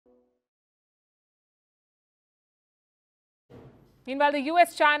Meanwhile, the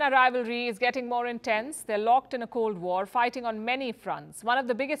US-China rivalry is getting more intense. They're locked in a Cold War, fighting on many fronts. One of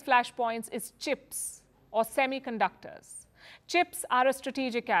the biggest flashpoints is chips or semiconductors. Chips are a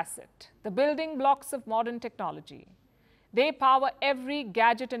strategic asset, the building blocks of modern technology. They power every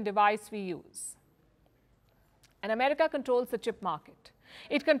gadget and device we use. And America controls the chip market.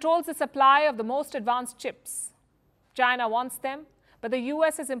 It controls the supply of the most advanced chips. China wants them, but the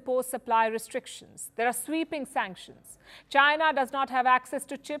US has imposed supply restrictions. There are sweeping sanctions. China does not have access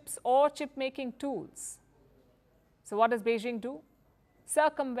to chips or chip-making tools. So what does Beijing do?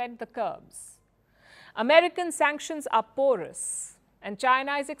 Circumvent the curbs. American sanctions are porous, and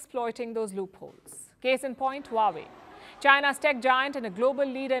China is exploiting those loopholes. Case in point, Huawei. China's tech giant and a global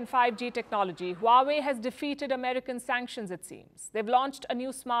leader in 5G technology, Huawei has defeated American sanctions, it seems. They've launched a new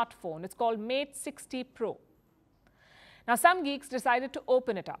smartphone. It's called Mate 60 Pro. Now, some geeks decided to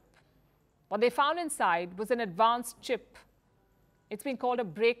open it up. What they found inside was an advanced chip. It's been called a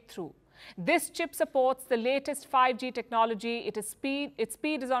breakthrough. This chip supports the latest 5G technology. Its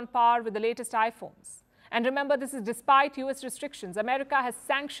speed is on par with the latest iPhones. And remember, this is despite US restrictions. America has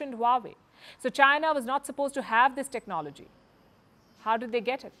sanctioned Huawei. So China was not supposed to have this technology. How did they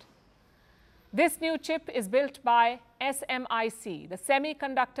get it? This new chip is built by SMIC, the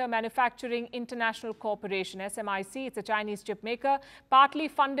Semiconductor Manufacturing International Corporation. SMIC, it's a Chinese chip maker, partly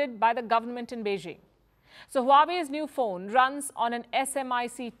funded by the government in Beijing. So Huawei's new phone runs on an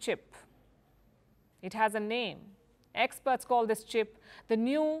SMIC chip. It has a name. Experts call this chip the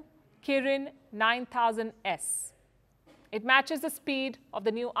new Kirin 9000S. It matches the speed of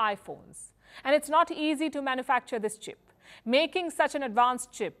the new iPhones. And it's not easy to manufacture this chip. Making such an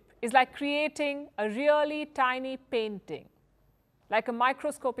advanced chip is like creating a really tiny painting, like a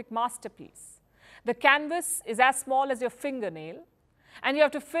microscopic masterpiece. The canvas is as small as your fingernail, and you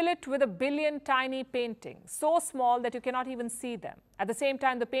have to fill it with 1 billion tiny paintings, so small that you cannot even see them. At the same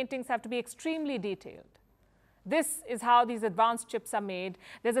time, the paintings have to be extremely detailed. This is how these advanced chips are made.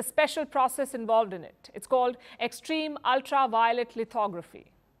 There's a special process involved in it. It's called extreme ultraviolet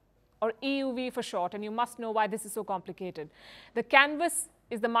lithography, or EUV for short, and you must know why this is so complicated. The canvas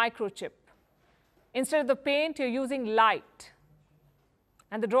is the microchip. Instead of the paint, you're using light,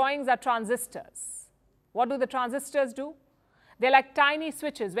 and the drawings are transistors. What do the transistors do? They're like tiny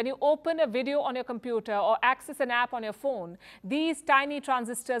switches. When you open a video on your computer or access an app on your phone, these tiny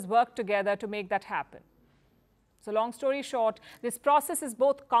transistors work together to make that happen. So long story short, this process is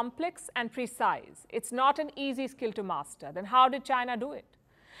both complex and precise. It's not an easy skill to master. Then how did China do it?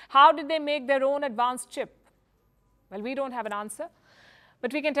 How did they make their own advanced chip? Well, we don't have an answer,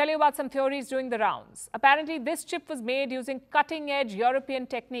 but we can tell you about some theories doing the rounds. Apparently, this chip was made using cutting-edge European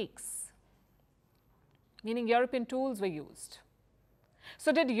techniques, meaning European tools were used.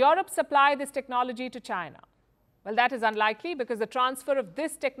 So did Europe supply this technology to China? Well, that is unlikely because the transfer of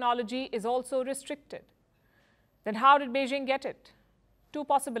this technology is also restricted. Then how did Beijing get it? Two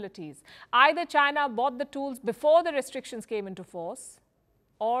possibilities. Either China bought the tools before the restrictions came into force,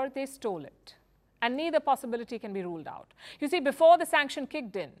 or they stole it. And neither possibility can be ruled out. You see, before the sanction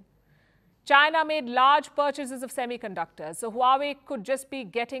kicked in, China made large purchases of semiconductors, so Huawei could just be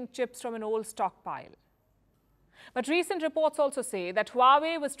getting chips from an old stockpile. But recent reports also say that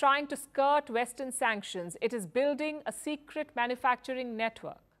Huawei was trying to skirt Western sanctions. It is building a secret manufacturing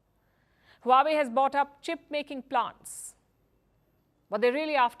network. Huawei has bought up chip-making plants. What they're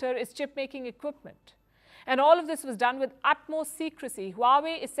really after is chip-making equipment. And all of this was done with utmost secrecy.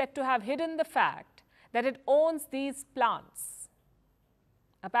 Huawei is said to have hidden the fact that it owns these plants,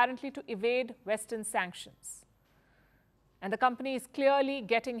 apparently to evade Western sanctions. And the company is clearly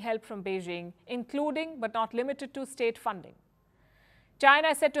getting help from Beijing, including but not limited to state funding. China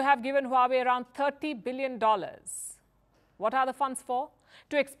is said to have given Huawei around $30 billion. What are the funds for?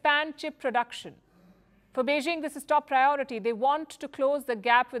 To expand chip production. For Beijing, this is top priority. They want to close the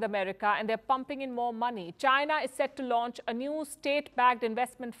gap with America, and they're pumping in more money. China is set to launch a new state-backed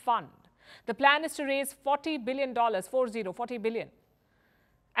investment fund. The plan is to raise $40 billion, 40 billion,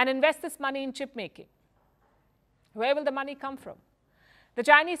 and invest this money in chip making. Where will the money come from? The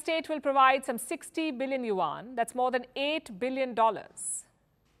Chinese state will provide some 60 billion yuan. That's more than $8 billion.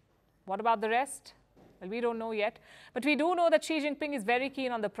 What about the rest? Well, we don't know yet, but we do know that Xi Jinping is very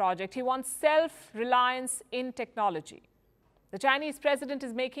keen on the project. He wants self-reliance in technology. The Chinese president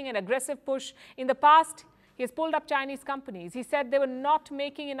is making an aggressive push. In the past, he has pulled up Chinese companies. He said they were not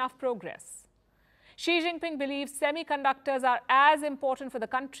making enough progress. Xi Jinping believes semiconductors are as important for the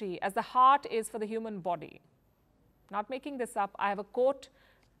country as the heart is for the human body. Not making this up, I have a quote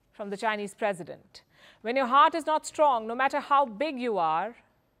from the Chinese president. When your heart is not strong, no matter how big you are,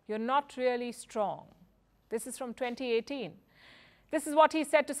 you're not really strong. This is from 2018. This is what he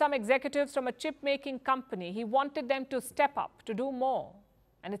said to some executives from a chip-making company. He wanted them to step up, to do more.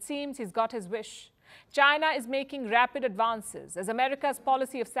 And it seems he's got his wish. China is making rapid advances as America's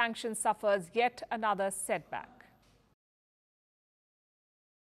policy of sanctions suffers yet another setback.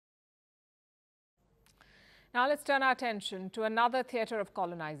 Now let's turn our attention to another theatre of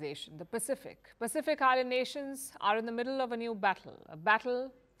colonization, the Pacific. Pacific Island nations are in the middle of a new battle, a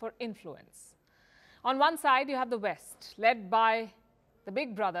battle for influence. On one side, you have the West, led by the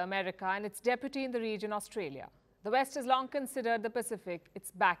big brother, America, and its deputy in the region, Australia. The West has long considered the Pacific its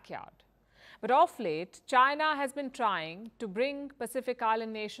backyard. But of late, China has been trying to bring Pacific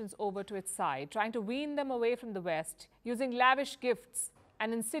Island nations over to its side, trying to wean them away from the West using lavish gifts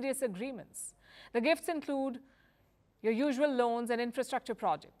and insidious agreements. The gifts include your usual loans and infrastructure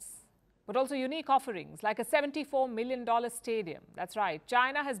projects, but also unique offerings like a $74 million stadium. That's right,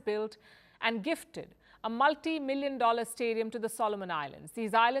 China has built and gifted a multi-million-dollar stadium to the Solomon Islands.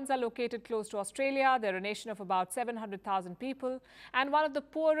 These islands are located close to Australia. They're a nation of about 700,000 people and one of the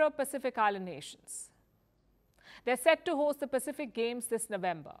poorer Pacific Island nations. They're set to host the Pacific Games this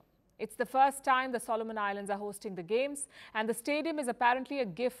November. It's the first time the Solomon Islands are hosting the Games, and the stadium is apparently a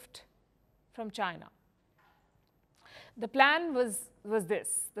gift from China. The plan was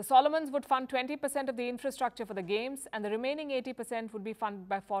this. The Solomons would fund 20% of the infrastructure for the Games, and the remaining 80% would be funded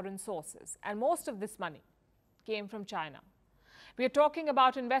by foreign sources. And most of this money came from China. We are talking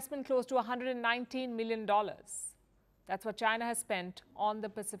about investment close to $119 million. That's what China has spent on the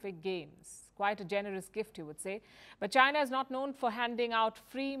Pacific Games. Quite a generous gift, you would say. But China is not known for handing out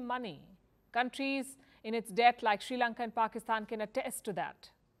free money. Countries in its debt like Sri Lanka and Pakistan can attest to that.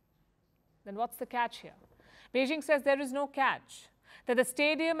 Then what's the catch here? Beijing says there is no catch, that the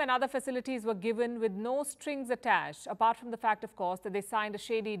stadium and other facilities were given with no strings attached, apart from the fact, of course, that they signed a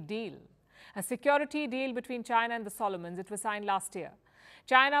shady deal, a security deal between China and the Solomons. It was signed last year.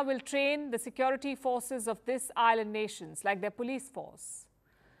 China will train the security forces of this island nations like their police force.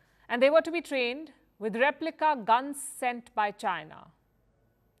 And they were to be trained with replica guns sent by China.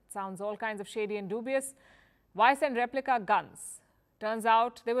 Sounds all kinds of shady and dubious. Why send replica guns? Turns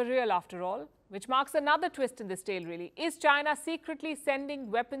out they were real after all, which marks another twist in this tale really. Is China secretly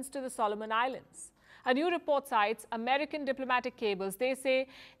sending weapons to the Solomon Islands? A new report cites American diplomatic cables. They say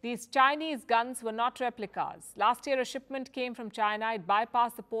these Chinese guns were not replicas. Last year, a shipment came from China. It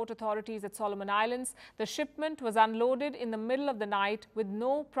bypassed the port authorities at Solomon Islands. The shipment was unloaded in the middle of the night with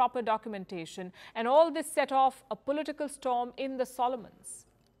no proper documentation. And all this set off a political storm in the Solomons.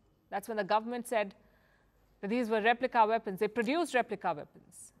 That's when the government said that these were replica weapons. They produced replica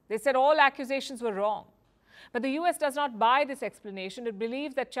weapons. They said all accusations were wrong. But the US does not buy this explanation. It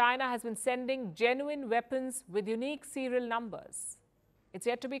believes that China has been sending genuine weapons with unique serial numbers. It's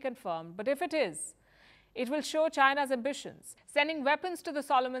yet to be confirmed, but if it is, it will show China's ambitions. Sending weapons to the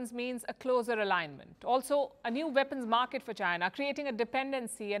Solomons means a closer alignment. Also, a new weapons market for China, creating a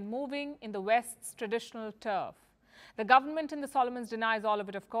dependency and moving in the West's traditional turf. The government in the Solomons denies all of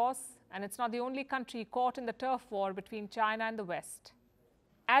it, of course, and it's not the only country caught in the turf war between China and the West.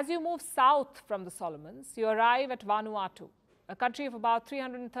 As you move south from the Solomons, you arrive at Vanuatu, a country of about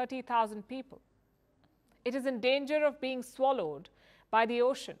 330,000 people. It is in danger of being swallowed by the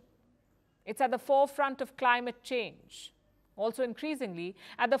ocean. It's at the forefront of climate change, also increasingly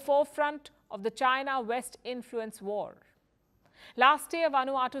at the forefront of the China-West influence war. Last year,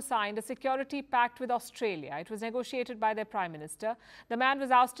 Vanuatu signed a security pact with Australia. It was negotiated by their Prime Minister. The man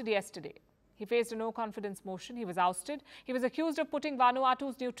was ousted yesterday. He faced a no-confidence motion. He was ousted. He was accused of putting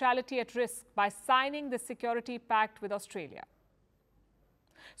Vanuatu's neutrality at risk by signing the security pact with Australia.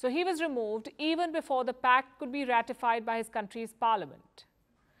 So he was removed even before the pact could be ratified by his country's parliament.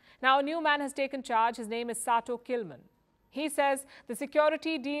 Now a new man has taken charge. His name is Sato Kilman. He says the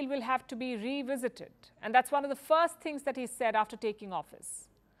security deal will have to be revisited. And that's one of the first things that he said after taking office.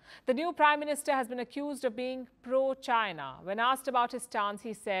 The new Prime Minister has been accused of being pro-China. When asked about his stance,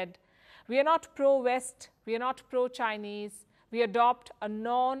 he said, "We are not pro-West, we are not pro-Chinese, we adopt a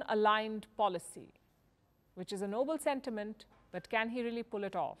non-aligned policy," which is a noble sentiment, but can he really pull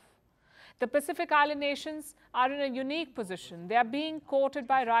it off? The Pacific Island nations are in a unique position. They are being courted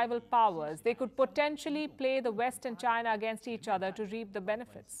by rival powers. They could potentially play the West and China against each other to reap the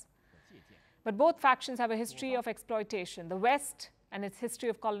benefits. But both factions have a history of exploitation. The West and its history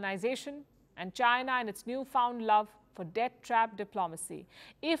of colonization, and China and its newfound love for debt trap diplomacy.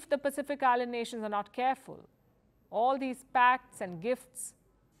 If the Pacific Island nations are not careful, all these pacts and gifts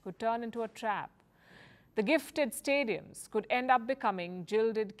could turn into a trap. The gifted stadiums could end up becoming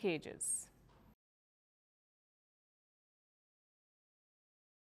gilded cages.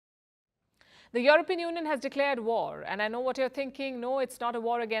 The European Union has declared war, and I know what you're thinking. No, it's not a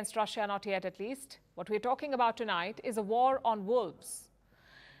war against Russia, not yet at least. What we're talking about tonight is a war on wolves.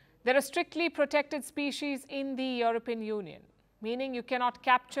 There are strictly protected species in the European Union, meaning you cannot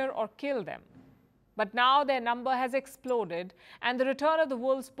capture or kill them. But now their number has exploded, and the return of the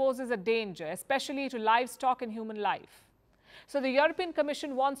wolves poses a danger, especially to livestock and human life. So the European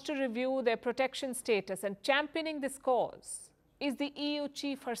Commission wants to review their protection status, and championing this cause is the EU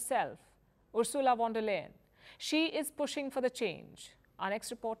chief herself, Ursula von der Leyen. She is pushing for the change. Our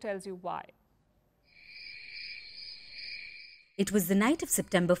next report tells you why. It was the night of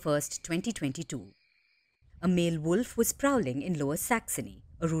September 1st, 2022. A male wolf was prowling in Lower Saxony,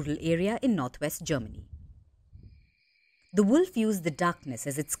 a rural area in northwest Germany. The wolf used the darkness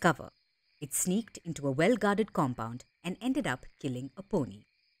as its cover. It sneaked into a well-guarded compound and ended up killing a pony.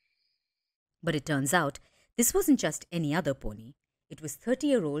 But it turns out this wasn't just any other pony. It was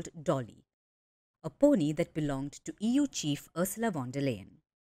 30-year-old Dolly, a pony that belonged to EU chief Ursula von der Leyen.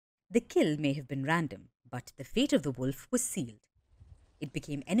 The kill may have been random, but the fate of the wolf was sealed. It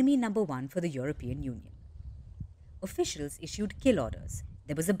became enemy number one for the European Union. Officials issued kill orders.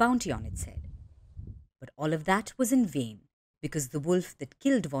 There was a bounty on its head. But all of that was in vain, because the wolf that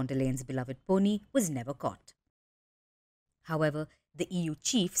killed von der Leyen's beloved pony was never caught. However, the EU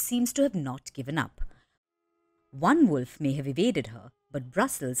chief seems to have not given up. One wolf may have evaded her, but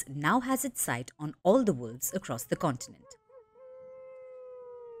Brussels now has its sight on all the wolves across the continent.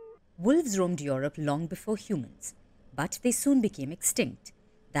 Wolves roamed Europe long before humans, but they soon became extinct.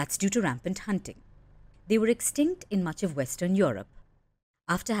 That's due to rampant hunting. They were extinct in much of Western Europe.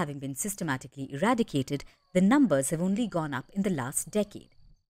 After having been systematically eradicated, the numbers have only gone up in the last decade.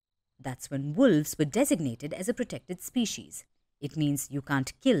 That's when wolves were designated as a protected species. It means you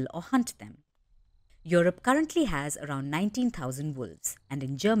can't kill or hunt them. Europe currently has around 19,000 wolves, and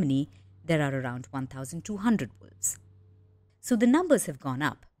in Germany, there are around 1,200 wolves. So the numbers have gone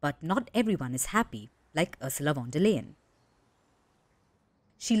up, but not everyone is happy, like Ursula von der Leyen.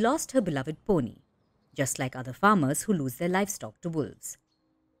 She lost her beloved pony, just like other farmers who lose their livestock to wolves.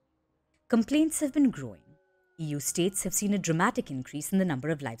 Complaints have been growing. EU states have seen a dramatic increase in the number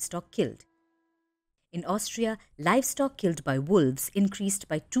of livestock killed. In Austria, livestock killed by wolves increased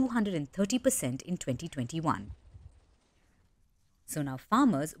by 230% in 2021. So now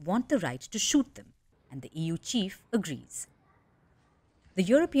farmers want the right to shoot them, and the EU chief agrees. The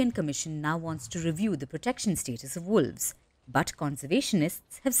European Commission now wants to review the protection status of wolves, but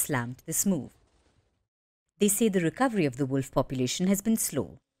conservationists have slammed this move. They say the recovery of the wolf population has been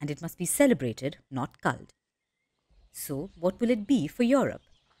slow, and it must be celebrated, not culled. So, what will it be for Europe?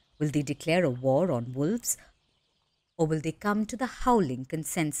 Will they declare a war on wolves? Or will they come to the howling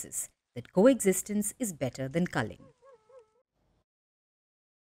consensus that coexistence is better than culling?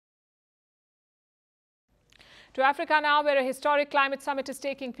 To Africa now, where a historic climate summit is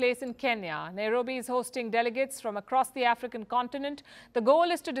taking place in Kenya. Nairobi is hosting delegates from across the African continent. The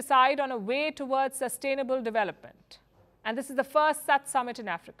goal is to decide on a way towards sustainable development. And this is the first such summit in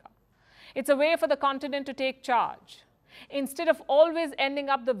Africa. It's a way for the continent to take charge, instead of always ending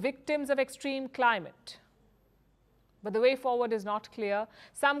up the victims of extreme climate. But the way forward is not clear.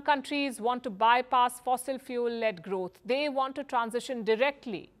 Some countries want to bypass fossil fuel-led growth. They want to transition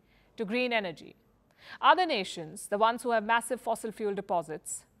directly to green energy. Other nations, the ones who have massive fossil fuel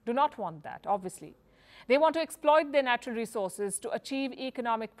deposits, do not want that, obviously. They want to exploit their natural resources to achieve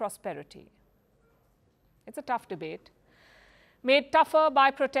economic prosperity. It's a tough debate, made tougher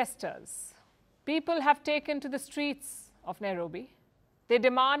by protesters. People have taken to the streets of Nairobi. They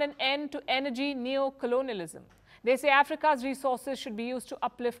demand an end to energy neo-colonialism. They say Africa's resources should be used to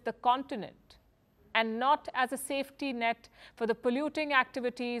uplift the continent and not as a safety net for the polluting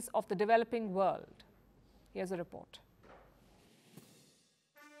activities of the developing world. Here's a report.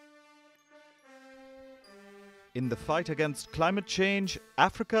 In the fight against climate change,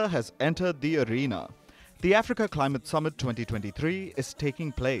 Africa has entered the arena. The Africa Climate Summit 2023 is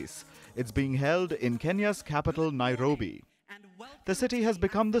taking place. It's being held in Kenya's capital, Nairobi. The city has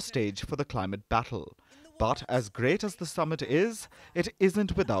become the stage for the climate battle. But as great as the summit is, it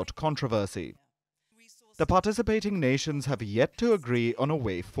isn't without controversy. The participating nations have yet to agree on a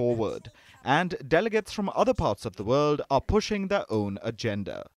way forward, and delegates from other parts of the world are pushing their own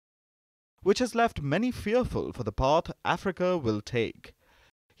agenda, which has left many fearful for the path Africa will take.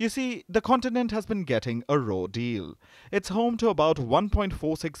 You see, the continent has been getting a raw deal. It's home to about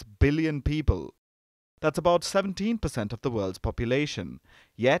 1.46 billion people. That's about 17% of the world's population.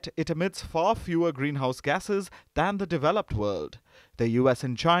 Yet it emits far fewer greenhouse gases than the developed world. The US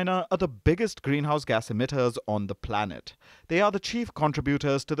and China are the biggest greenhouse gas emitters on the planet. They are the chief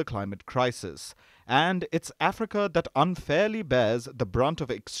contributors to the climate crisis. And it's Africa that unfairly bears the brunt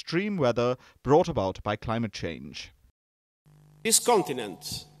of extreme weather brought about by climate change. This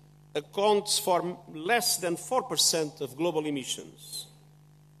continent accounts for less than 4% of global emissions.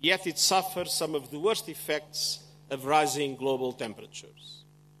 Yet it suffers some of the worst effects of rising global temperatures.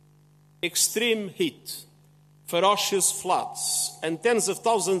 Extreme heat, ferocious floods, and tens of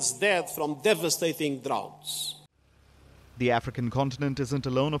thousands dead from devastating droughts. The African continent isn't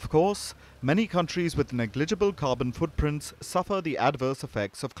alone, of course. Many countries with negligible carbon footprints suffer the adverse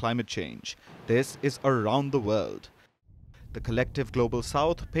effects of climate change. This is around the world. The collective global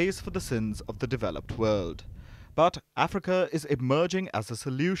south pays for the sins of the developed world. But Africa is emerging as a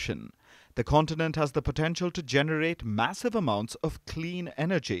solution. The continent has the potential to generate massive amounts of clean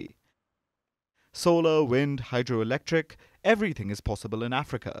energy. Solar, wind, hydroelectric, everything is possible in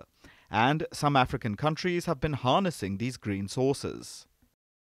Africa. And some African countries have been harnessing these green sources.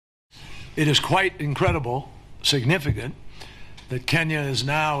 It is quite incredible, significant, that Kenya is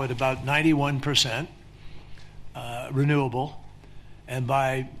now at about 91% renewable, and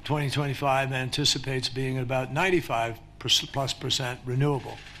by 2025 anticipates being at about 95+%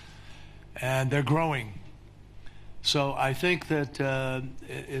 renewable. And they're growing. So I think that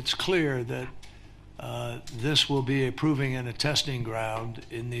it's clear that this will be a proving and a testing ground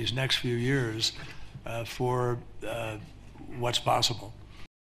in these next few years for what's possible.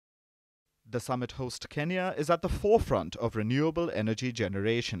 The summit host Kenya is at the forefront of renewable energy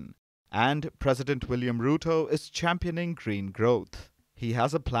generation, and President William Ruto is championing green growth. He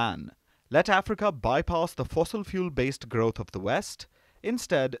has a plan. Let Africa bypass the fossil fuel-based growth of the West.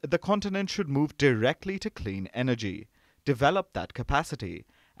 Instead, the continent should move directly to clean energy, develop that capacity,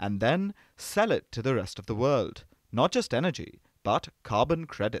 and then sell it to the rest of the world. Not just energy, but carbon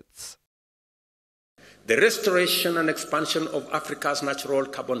credits. The restoration and expansion of Africa's natural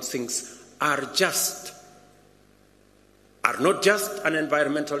carbon sinks are not just an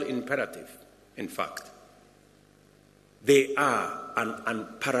environmental imperative, in fact. They are an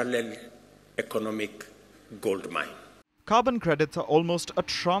unparalleled economic goldmine. Carbon credits are almost a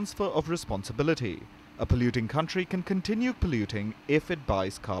transfer of responsibility. A polluting country can continue polluting if it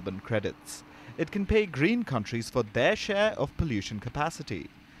buys carbon credits. It can pay green countries for their share of pollution capacity.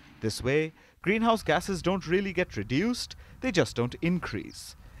 This way, greenhouse gases don't really get reduced, they just don't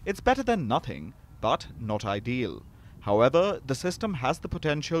increase. It's better than nothing, but not ideal. However, the system has the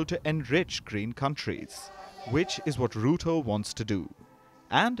potential to enrich green countries, which is what Ruto wants to do.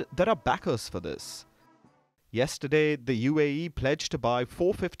 And there are backers for this. Yesterday, the UAE pledged to buy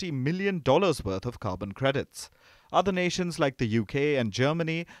 $450 million worth of carbon credits. Other nations like the UK and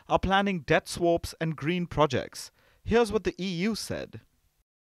Germany are planning debt swaps and green projects. Here's what the EU said.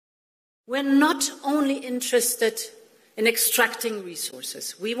 We're not only interested in extracting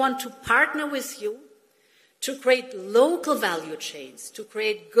resources. We want to partner with you to create local value chains, to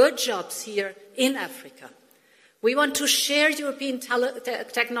create good jobs here in Africa. We want to share European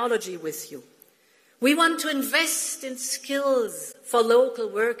technology with you. We want to invest in skills for local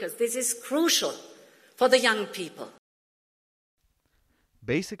workers. This is crucial for the young people.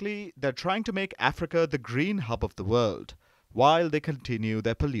 Basically, they're trying to make Africa the green hub of the world, while they continue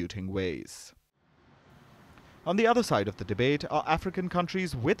their polluting ways. On the other side of the debate are African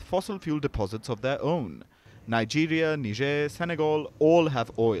countries with fossil fuel deposits of their own. Nigeria, Niger, Senegal all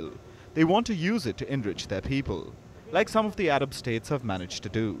have oil. They want to use it to enrich their people, like some of the Arab states have managed to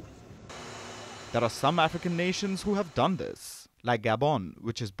do. There are some African nations who have done this, like Gabon,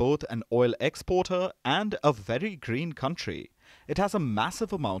 which is both an oil exporter and a very green country. It has a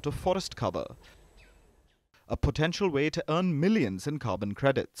massive amount of forest cover, a potential way to earn millions in carbon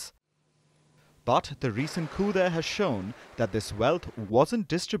credits. But the recent coup there has shown that this wealth wasn't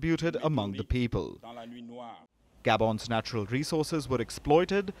distributed among the people. Gabon's natural resources were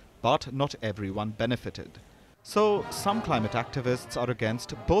exploited, but not everyone benefited. So some climate activists are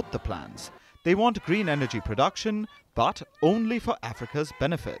against both the plans. They want green energy production, but only for Africa's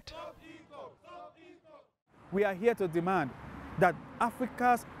benefit. We are here to demand that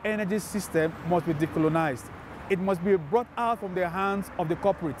Africa's energy system must be decolonized. It must be brought out from the hands of the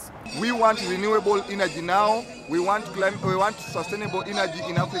corporates. We want renewable energy now. We want sustainable energy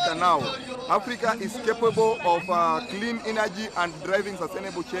in Africa now. Africa is capable of clean energy and driving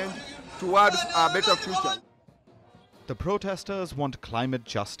sustainable change towards a better future. The protesters want climate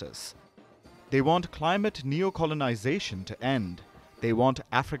justice. They want climate neocolonization to end. They want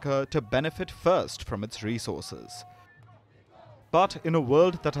Africa to benefit first from its resources. But in a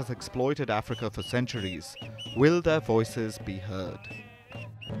world that has exploited Africa for centuries, will their voices be heard?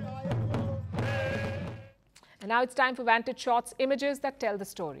 And now it's time for Vantage Shots, images that tell the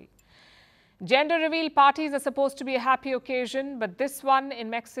story. Gender reveal parties are supposed to be a happy occasion, but this one in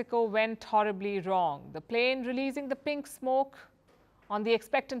Mexico went horribly wrong. The plane releasing the pink smoke on the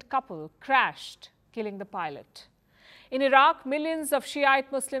expectant couple crashed, killing the pilot. In Iraq, millions of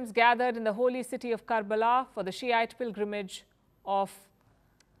Shiite Muslims gathered in the holy city of Karbala for the Shiite pilgrimage of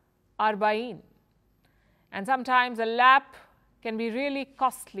Arba'in. And sometimes a lap can be really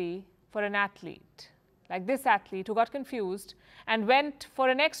costly for an athlete. Like this athlete who got confused and went for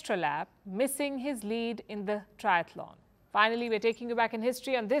an extra lap, missing his lead in the triathlon. Finally, we're taking you back in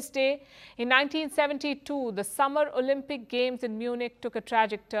history. On this day, in 1972, the Summer Olympic Games in Munich took a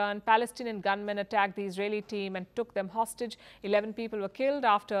tragic turn. Palestinian gunmen attacked the Israeli team and took them hostage. 11 people were killed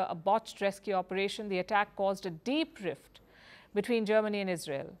after a botched rescue operation. The attack caused a deep rift between Germany and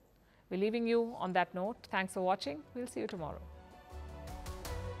Israel. We're leaving you on that note. Thanks for watching. We'll see you tomorrow.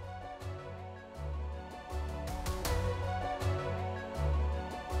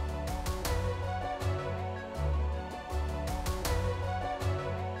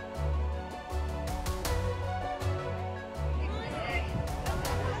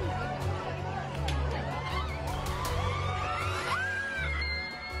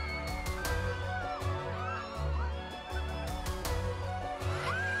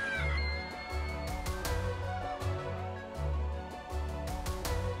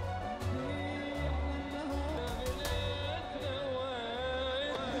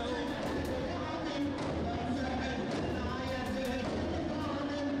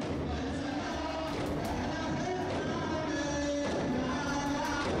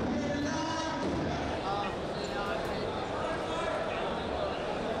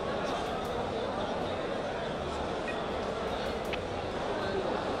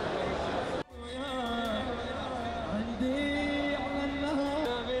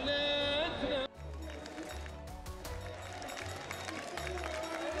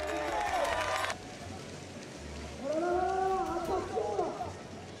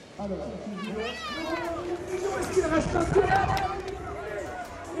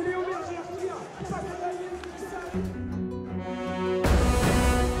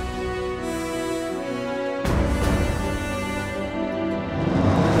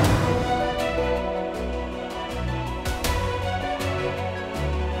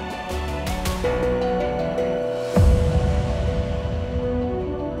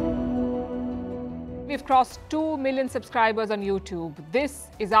 We've crossed 2 million subscribers on YouTube. This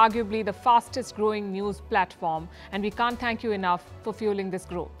is arguably the fastest growing news platform, and we can't thank you enough for fueling this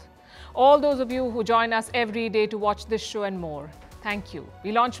growth. All those of you who join us every day to watch this show and more, thank you.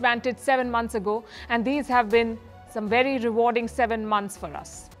 We launched Vantage 7 months ago, and these have been some very rewarding 7 months for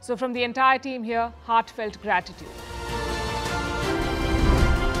us. So from the entire team here, heartfelt gratitude.